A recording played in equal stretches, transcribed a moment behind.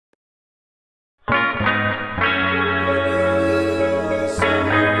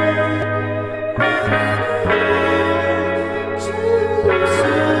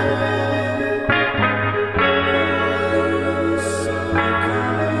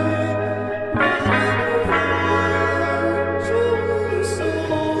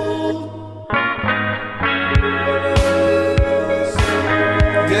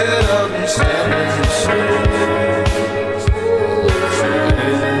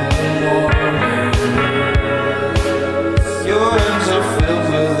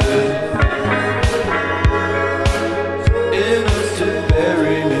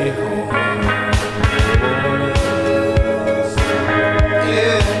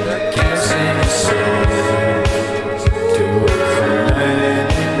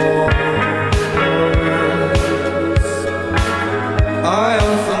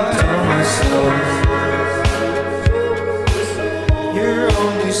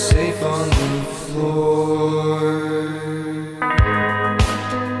safe on the floor.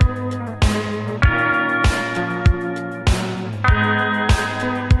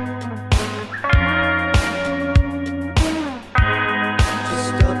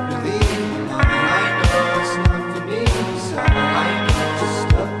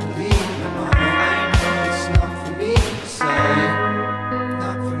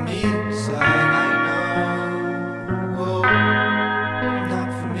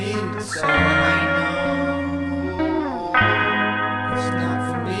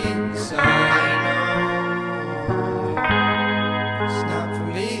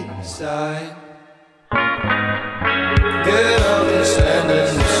 Get up and stand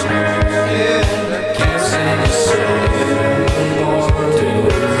in the snow. Yeah, I can't sing a song anymore.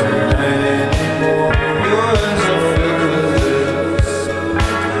 Your hands are filled with lips.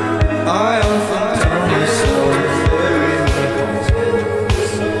 I often tell myself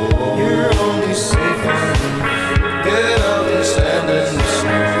you're only safe on me. Get up and stand in the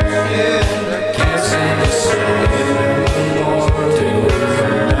snow. Yeah, I can't sing a song anymore.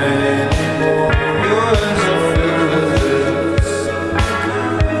 Your hands are filled with lips.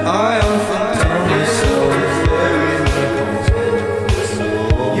 I often tell myself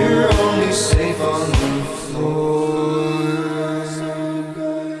you're only safe on the floor.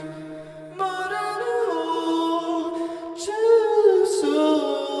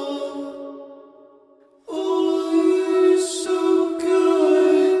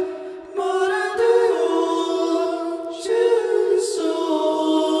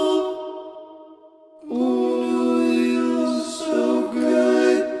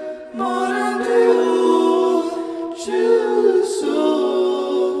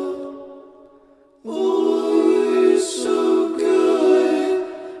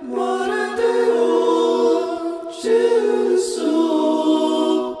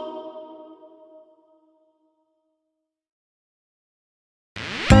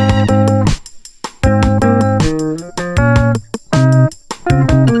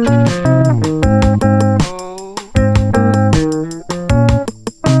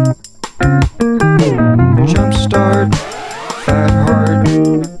 Jumpstart, fat heart,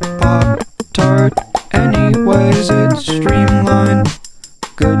 pop tart. Anyways, it's streamlined.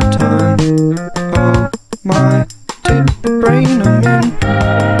 Good time. Oh my, tip brain I'm in.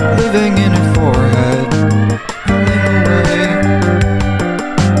 Living in a forehead. Running away.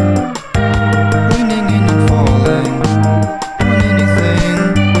 Leaning in and falling on anything.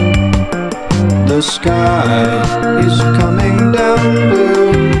 The sky is coming down blue.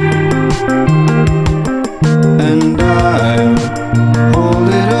 And I'll hold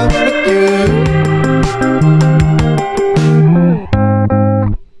it up with you.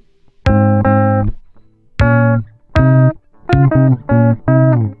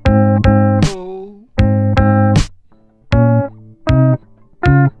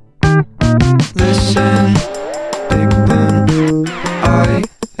 Listen, Big Ben, I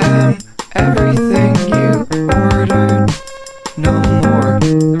am everything you ordered. No more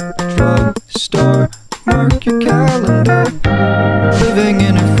drugstore. Mark your calendar. Living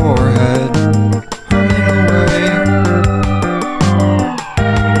in a forehead. Humming away.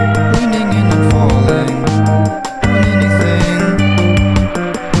 Leaning in and falling on anything.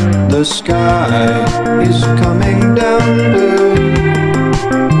 The sky is coming down blue.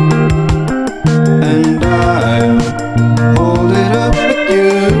 And I'll hold it up with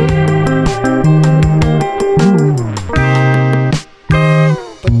you.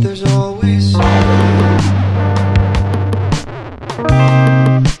 But there's always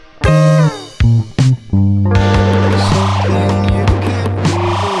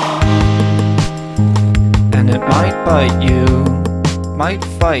bite you, might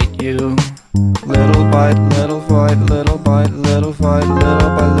fight you. Little bite, little fight, little bite, little fight, little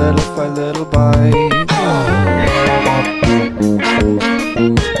bite, little fight, little bite.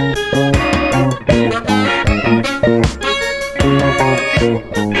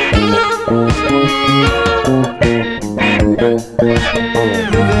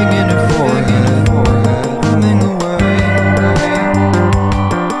 Living in a forehead, humming away, leaning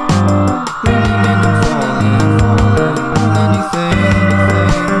in and falling on anything.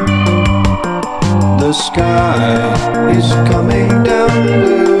 The sky is coming down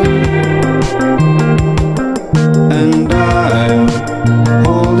blue, and I'll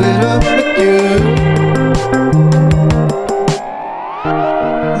hold it up with you.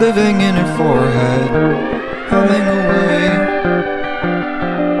 Living in a forehead, humming away,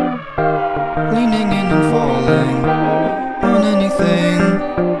 leaning in and falling on anything.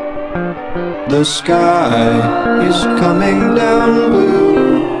 The sky is coming down blue,